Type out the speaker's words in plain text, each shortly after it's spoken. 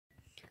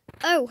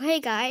Oh, hey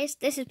guys,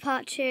 this is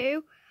part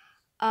 2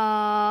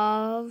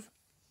 of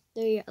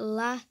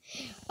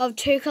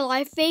Toca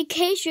Life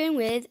Vacation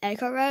with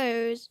Echo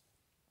Rose.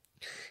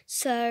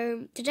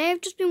 So, today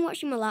I've just been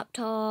watching my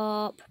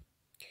laptop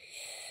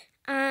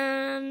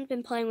and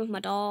been playing with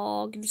my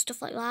dog and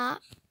stuff like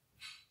that.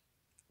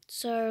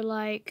 So,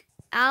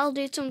 I'll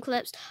do some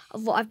clips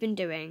of what I've been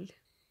doing.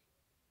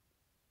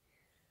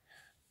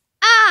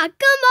 Ah,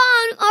 come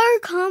on! Oh,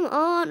 come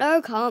on!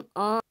 Oh, come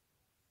on!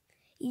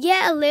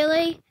 Yeah,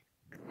 Lily.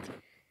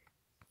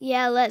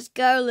 Yeah, let's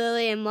go,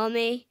 Lily and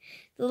Mommy.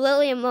 The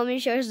Lily and Mommy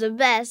show is the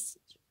best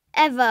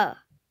ever.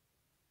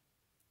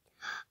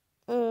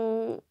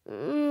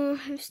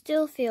 I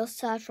still feel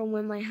sad from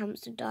when my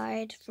hamster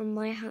died from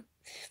my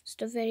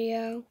hamster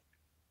video.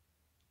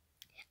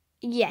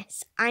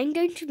 Yes, I'm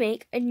going to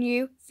make a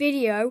new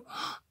video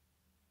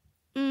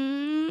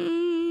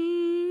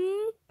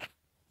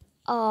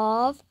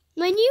of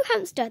my new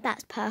hamster.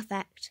 That's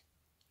perfect.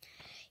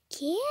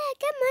 Yeah,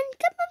 come on,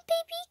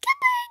 baby, come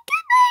on.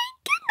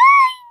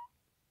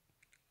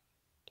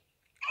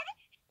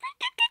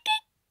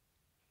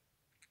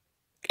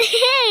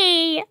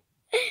 Hey!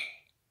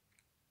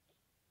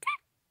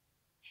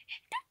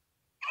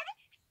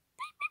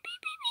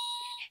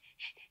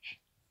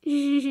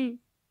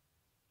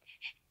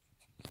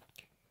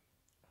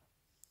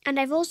 And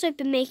I've also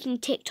been making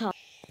TikTok.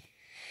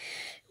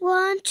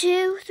 1,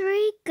 2,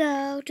 3,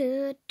 go.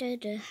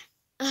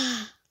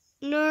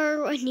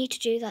 No, I need to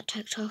do that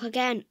TikTok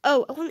again.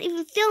 Oh, I wasn't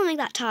even filming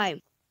that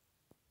time.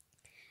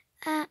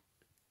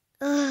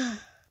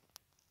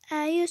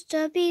 I used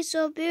to be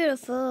so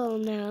beautiful.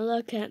 Now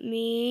look at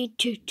me.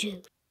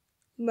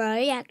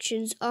 My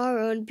actions are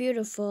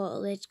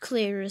unbeautiful. It's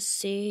clear to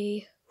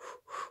see.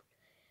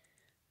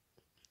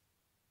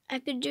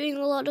 I've been doing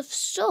a lot of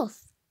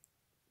stuff,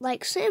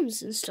 like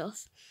Sims and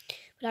stuff.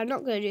 But I'm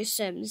not going to do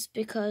Sims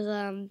because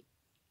that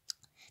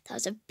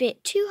was a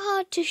bit too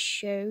hard to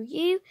show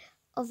you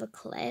of a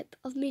clip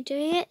of me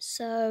doing it.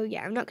 So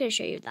yeah, I'm not going to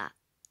show you that.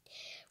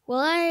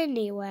 Well,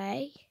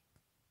 anyway,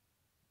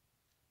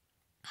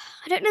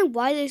 I don't know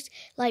why those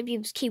light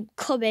beams keep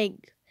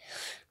coming.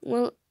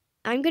 Well,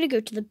 I'm going to go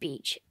to the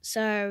beach.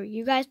 So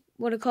you guys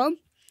want to come?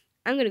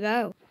 I'm going to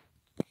go.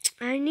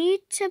 I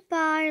need to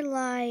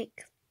buy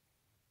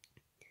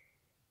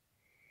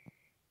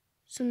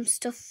some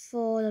stuff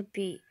for the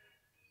beach.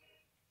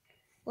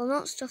 Well,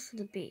 not stuff for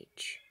the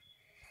beach.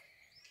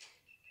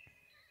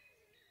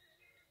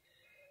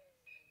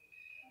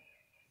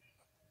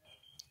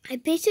 I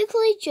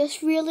basically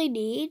just really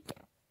need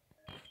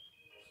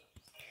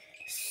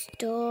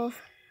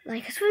stuff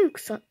like a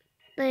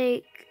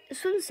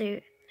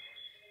swimsuit.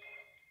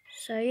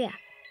 So yeah.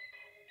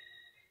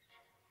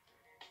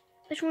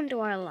 Which one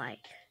do I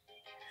like?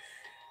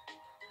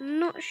 I'm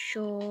not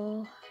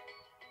sure.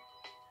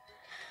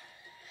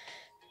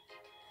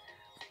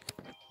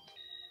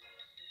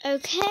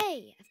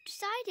 Okay, I've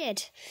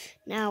decided.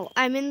 Now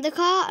I'm in the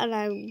car and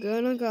I'm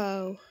gonna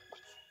go.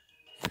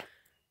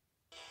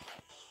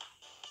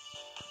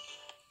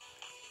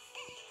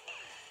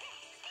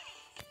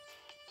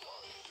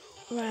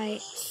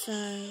 Right, so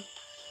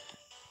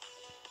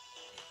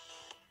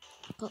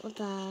got the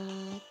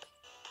bag.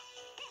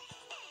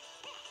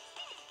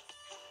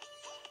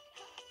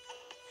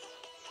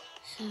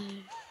 So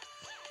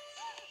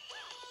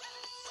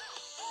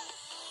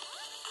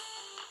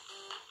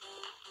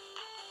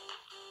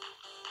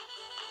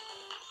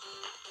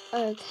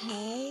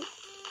okay.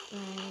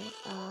 Right,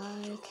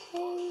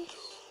 okay.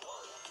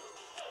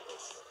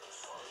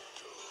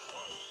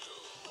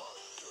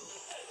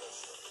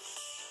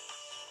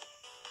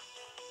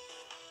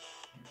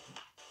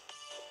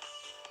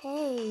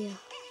 Hey.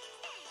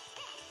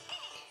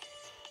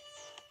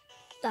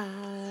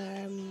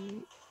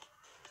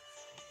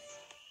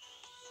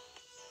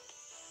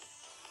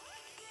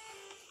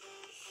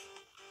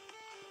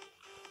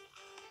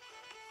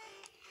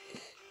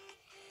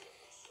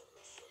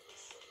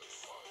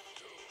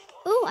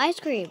 Ooh, ice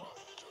cream.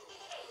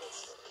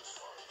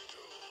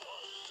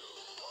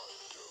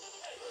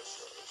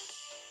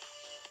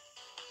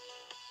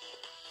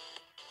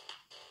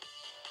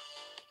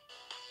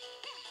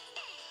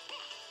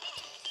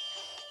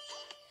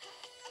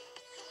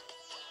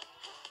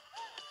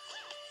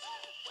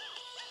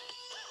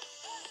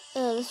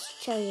 Oh, this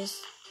cherry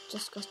is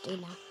disgusting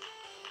now.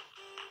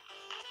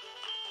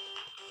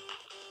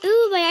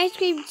 Ooh, my ice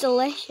cream's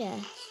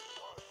delicious.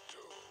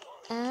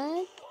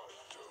 And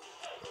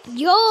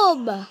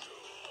yum!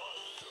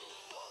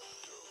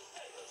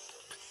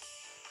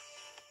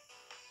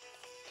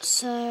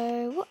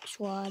 So, which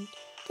one?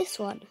 This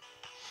one.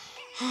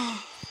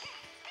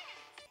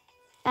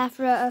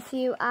 After a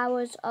few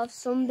hours of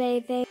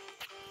sunbathing,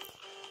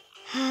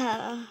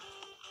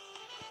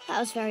 that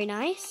was very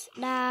nice.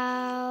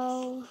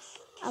 Now,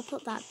 I'll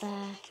put that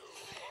there.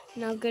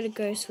 Now I'm going to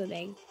go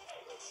swimming.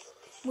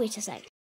 Wait a sec.